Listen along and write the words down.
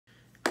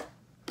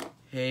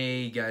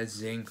Hey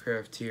guys,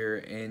 Zanecraft here,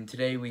 and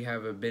today we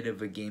have a bit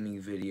of a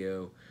gaming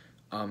video,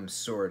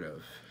 sort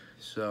of.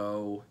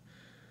 So,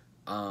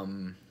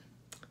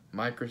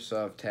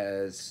 Microsoft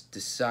has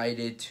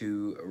decided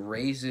to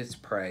raise its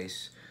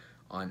price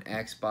on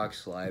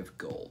Xbox Live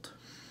Gold.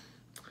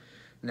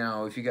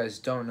 Now, if you guys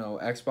don't know,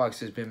 Xbox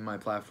has been my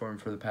platform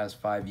for the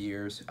past 5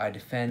 years. I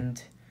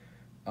defend,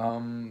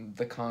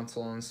 the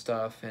console and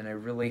stuff, and I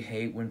really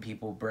hate when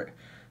people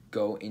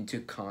go into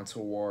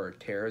console war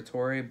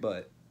territory,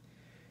 but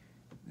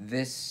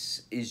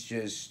this is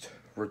just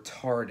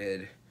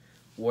retarded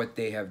what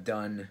they have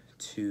done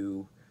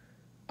to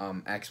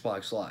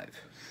Xbox Live.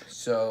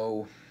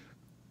 So,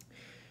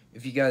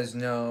 if you guys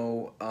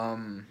know,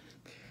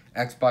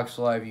 Xbox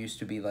Live used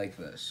to be like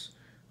this.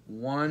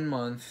 1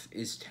 month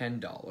is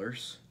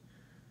 $10.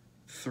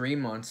 3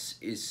 months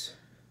is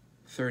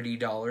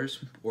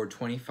 $30 or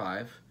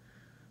 $25.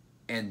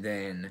 And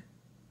then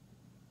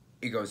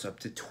it goes up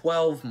to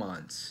 12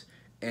 months.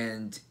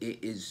 And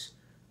it is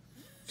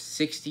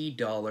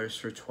 $60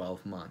 for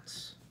 12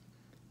 months.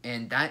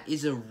 And that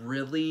is a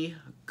really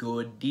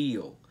good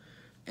deal.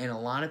 And a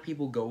lot of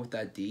people go with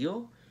that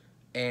deal.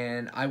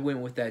 And I went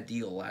with that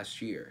deal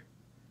last year.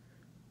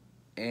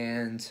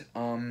 And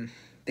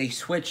they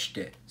switched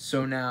it.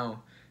 So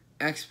now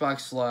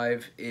Xbox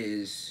Live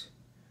is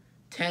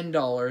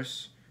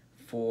 $10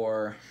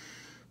 for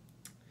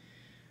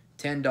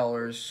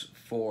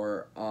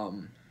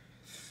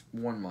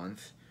 1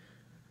 month.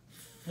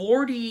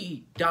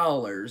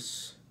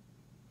 $40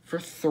 for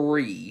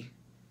 3,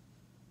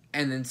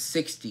 and then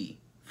 $60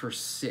 for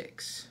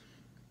 6.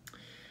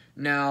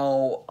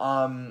 Now,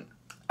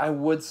 I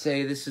would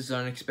say this is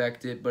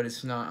unexpected, but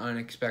it's not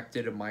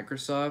unexpected of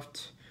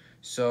Microsoft.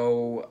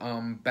 So,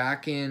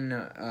 back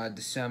in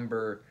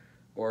December,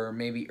 or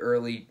maybe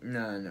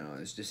no,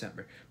 it's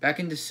December. Back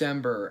in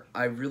December,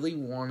 I really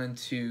wanted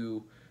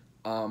to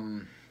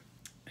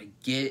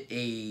get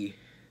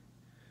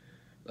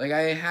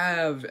I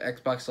have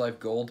Xbox Live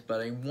Gold,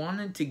 but I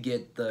wanted to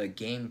get the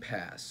Game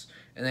Pass,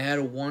 and they had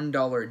a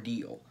 $1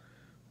 deal.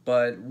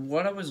 But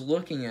what I was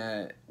looking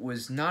at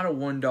was not a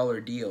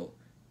 $1 deal.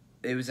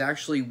 It was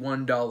actually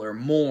 $1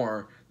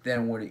 more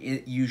than what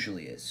it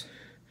usually is.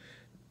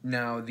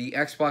 Now, the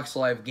Xbox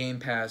Live Game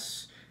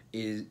Pass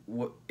is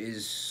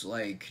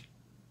like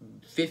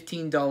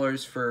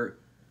 $15 for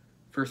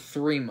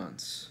 3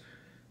 months,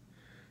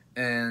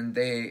 and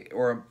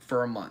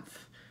for a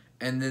month.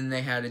 And then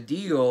they had a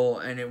deal,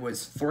 and it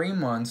was 3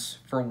 months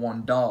for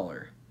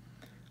 $1.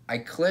 I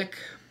click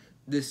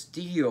this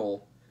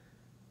deal,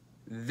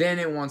 then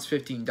it wants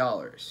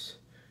 $15.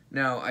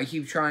 Now, I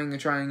keep trying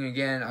and trying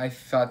again. I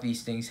thought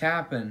these things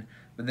happen,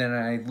 but then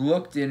I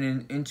looked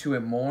into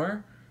it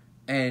more,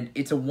 and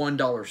it's a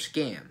 $1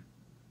 scam.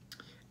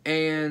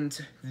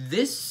 And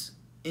this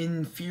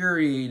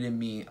infuriated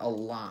me a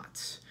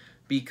lot,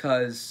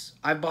 because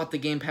I bought the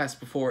Game Pass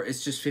before.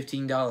 It's just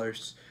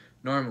 $15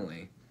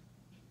 normally.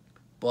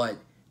 But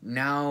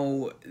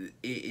now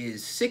it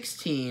is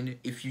 $16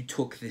 if you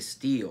took this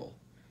deal.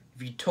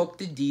 If you took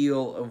the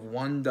deal of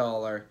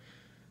 $1,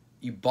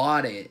 you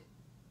bought it,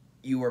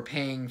 you were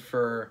paying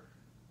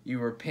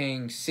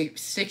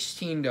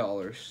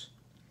 $16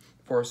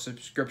 for a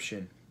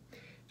subscription.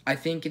 I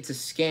think it's a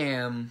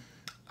scam,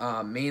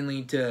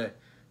 mainly to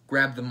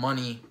grab the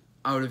money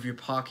out of your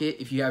pocket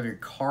if you have your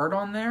card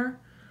on there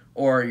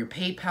or your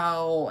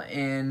PayPal,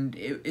 and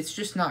it's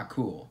just not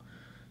cool.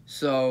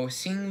 So,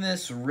 seeing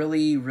this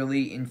really,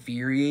 really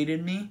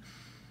infuriated me,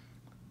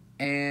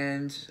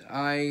 and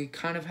I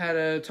kind of had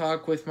a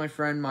talk with my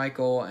friend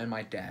Michael and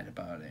my dad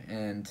about it,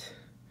 and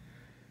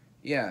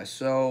yeah,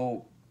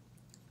 so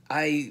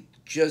I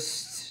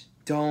just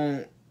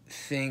don't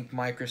think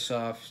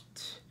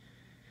Microsoft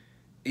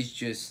is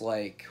just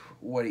like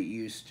what it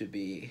used to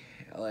be.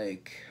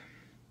 Like,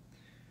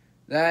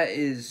 that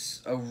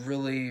is a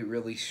really,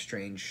 really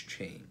strange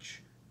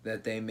change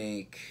that they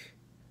make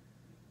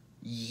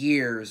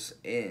years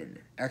in.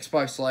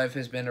 Xbox Live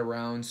has been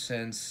around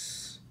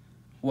since,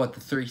 what, the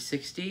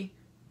 360?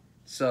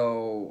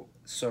 So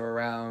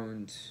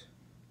around,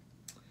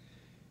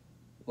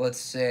 let's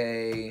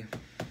say,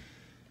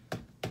 I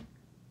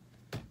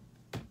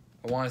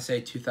want to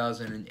say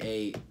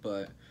 2008,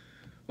 but,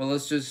 well,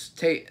 let's just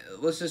say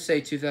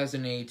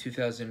 2008,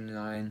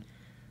 2009,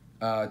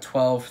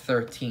 12,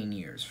 13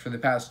 years. For the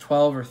past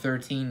 12 or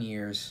 13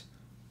 years,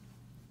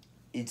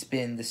 it's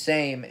been the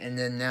same, and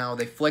then now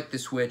they flick the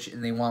switch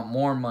and they want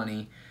more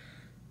money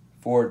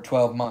for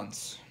 12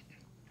 months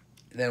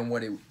than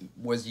what it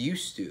was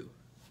used to.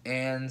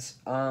 And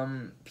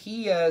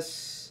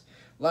PS,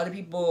 a lot of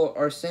people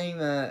are saying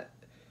that,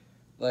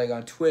 like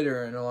on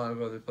Twitter and a lot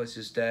of other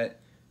places, that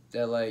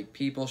like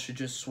people should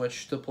just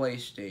switch to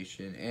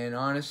PlayStation. And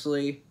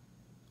honestly,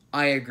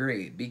 I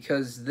agree,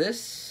 because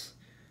this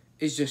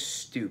is just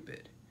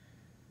stupid.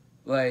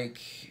 Like,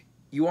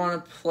 you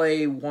want to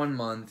play 1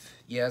 month,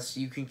 yes,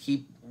 you can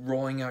keep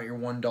rolling out your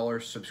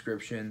 $1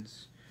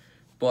 subscriptions,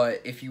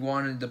 but if you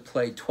wanted to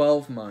play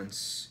 12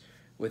 months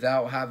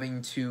without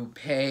having to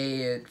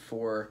pay it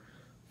for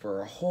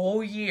a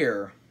whole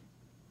year,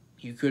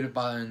 you could have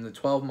bought the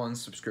 12-month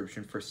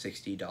subscription for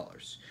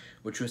 $60,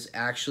 which was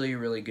actually a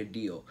really good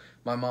deal.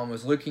 My mom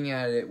was looking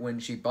at it when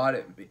she bought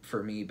it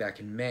for me back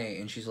in May,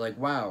 and she's like,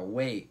 wow,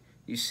 wait,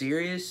 you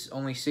serious?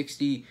 Only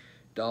 $60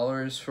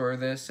 for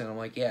this? And I'm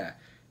like, yeah.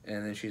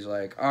 And then she's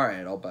like, all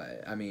right, I'll buy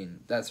it. I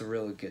mean, that's a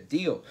really good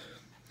deal.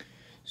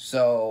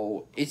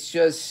 So, it's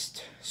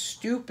just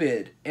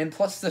stupid. And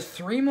plus the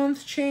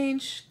 3-month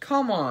change?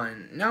 Come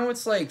on. Now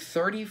it's like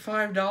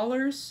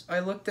 $35. I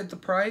looked at the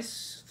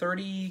price.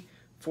 $30,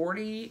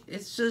 $40.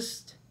 It's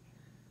just...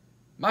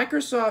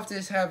 Microsoft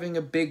is having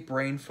a big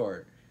brain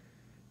fart.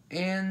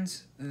 And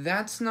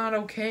that's not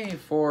okay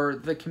for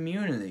the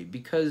community.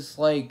 Because,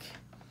 like...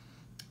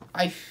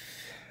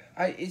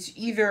 it's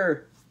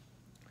either...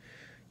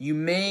 You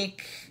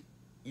make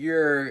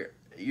your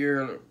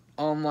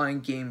online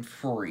game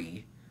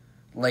free,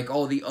 like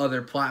all the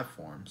other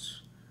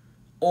platforms,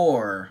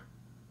 or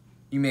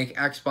you make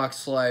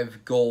Xbox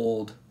Live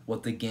Gold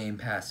what the Game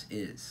Pass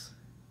is.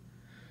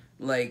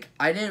 Like,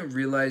 I didn't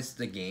realize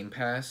the Game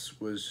Pass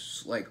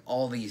was like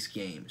all these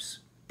games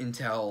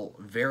until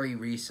very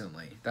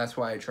recently. That's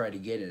why I tried to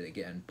get it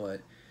again,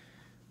 but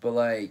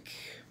like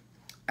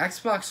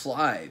Xbox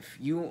Live,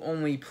 you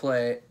only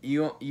play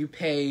you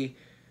pay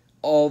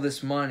all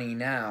this money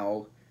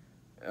now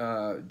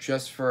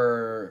just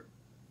for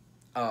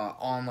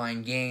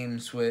online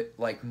games with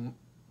like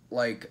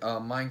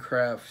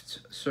Minecraft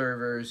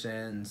servers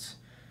and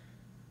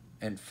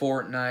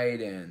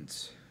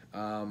Fortnite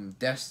and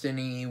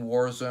Destiny,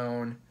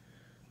 Warzone,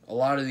 a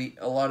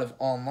lot of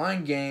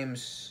online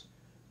games,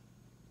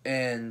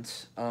 and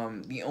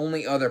the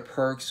only other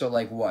perks are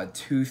like what,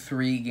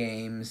 2-3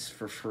 games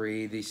for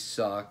free. They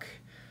suck,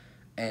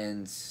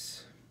 and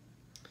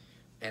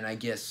I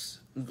guess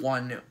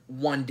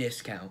one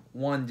discount.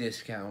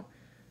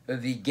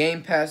 The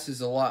Game Pass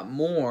is a lot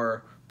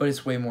more, but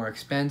it's way more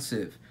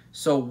expensive.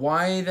 So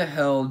why the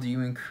hell do you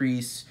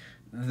increase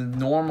the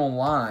normal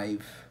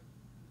live?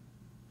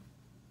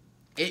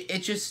 It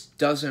just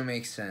doesn't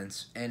make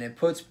sense, and it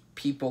puts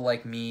people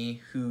like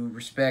me who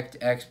respect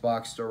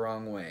Xbox the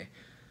wrong way.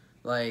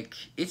 Like,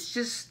 it's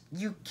just,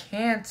 you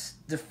can't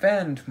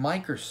defend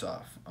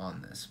Microsoft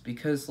on this,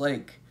 because,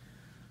 like,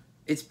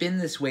 it's been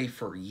this way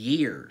for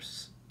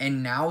years.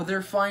 And now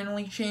they're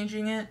finally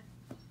changing it.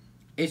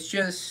 It's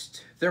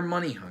just, they're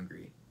money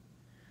hungry.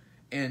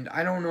 And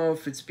I don't know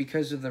if it's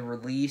because of the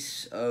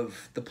release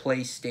of the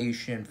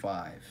PlayStation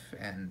 5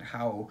 and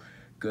how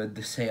good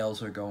the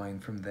sales are going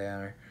from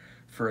there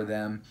for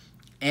them.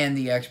 And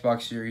the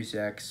Xbox Series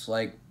X.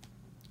 Like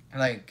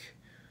I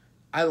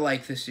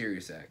like the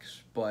Series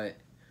X, but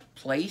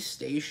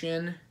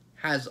PlayStation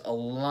has a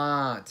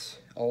lot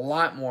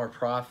more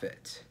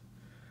profit.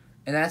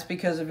 And that's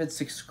because of its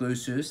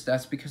exclusives.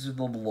 That's because of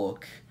the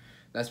look.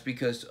 That's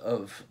because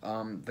of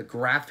the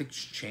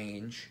graphics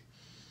change.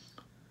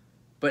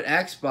 But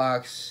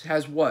Xbox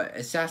has what?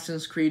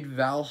 Assassin's Creed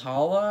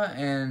Valhalla,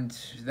 and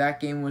that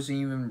game wasn't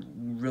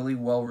even really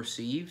well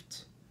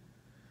received.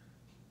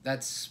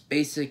 That's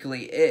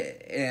basically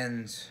it.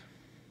 And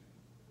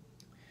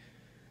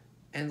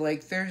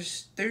like,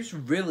 there's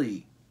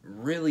really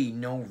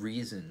no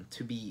reason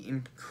to be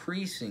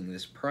increasing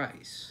this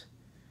price.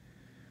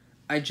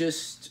 I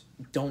just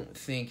don't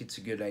think it's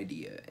a good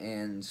idea,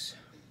 and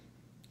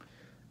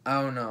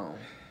I don't know.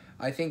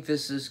 I think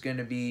this is going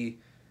to be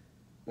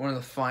one of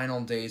the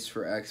final days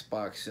for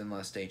Xbox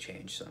unless they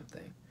change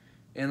something.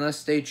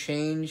 Unless they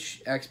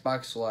change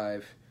Xbox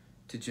Live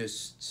to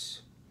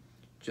just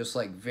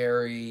like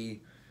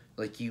very,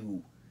 like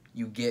you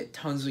get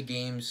tons of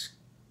games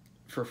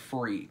for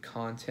free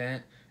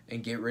content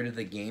and get rid of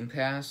the Game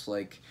Pass.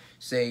 Like,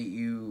 say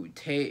you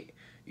turn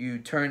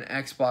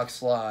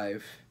Xbox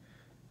Live,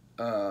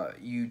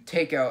 you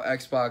take out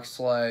Xbox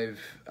Live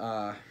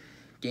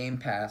Game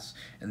Pass,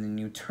 and then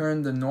you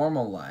turn the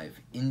normal Live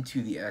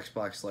into the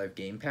Xbox Live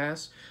Game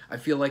Pass. I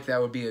feel like that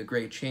would be a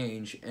great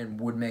change and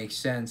would make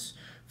sense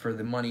for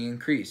the money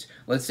increase.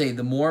 Let's say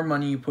the more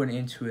money you put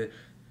into it,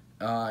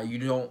 you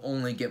don't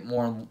only get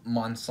more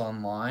months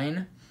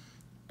online,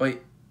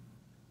 but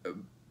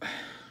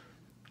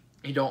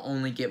you don't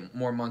only get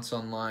more months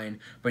online,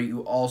 but you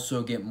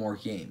also get more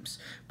games.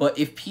 But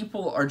if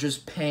people are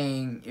just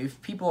paying,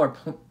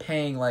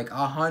 paying like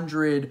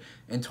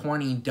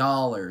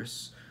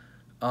 $120,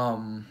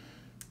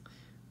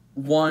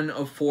 1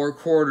 of 4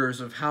 quarters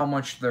of how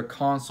much their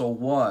console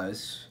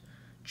was,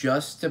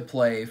 just to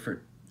play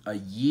for a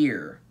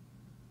year,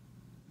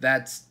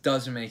 that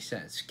doesn't make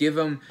sense. Give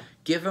them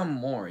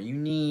more. You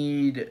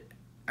need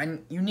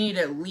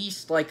at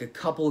least like a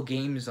couple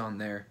games on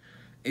there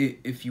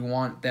if you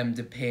want them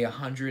to pay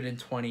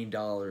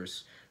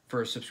 $120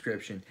 for a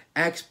subscription.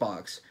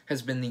 Xbox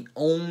has been the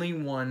only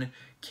one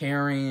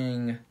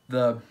carrying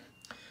the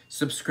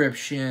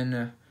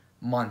subscription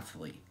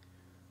monthly.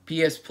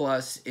 PS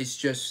Plus is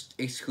just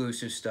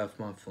exclusive stuff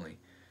monthly.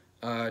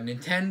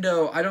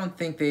 Nintendo, I don't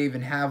think they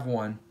even have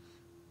one.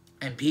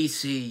 And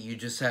PC, you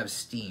just have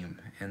Steam,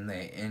 and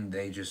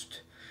they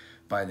just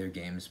buy their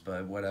games,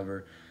 but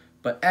whatever.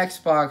 But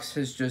Xbox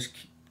has just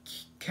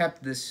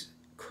kept this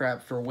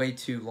crap for way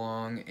too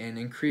long, and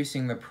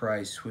increasing the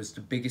price was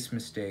the biggest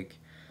mistake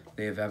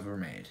they have ever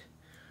made.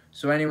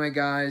 So anyway,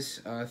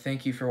 guys,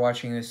 thank you for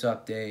watching this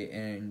update,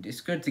 and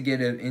it's good to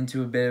get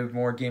into a bit of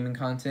more gaming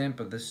content,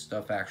 but this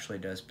stuff actually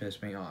does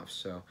piss me off.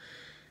 So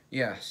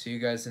yeah, see you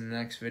guys in the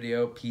next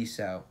video. Peace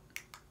out.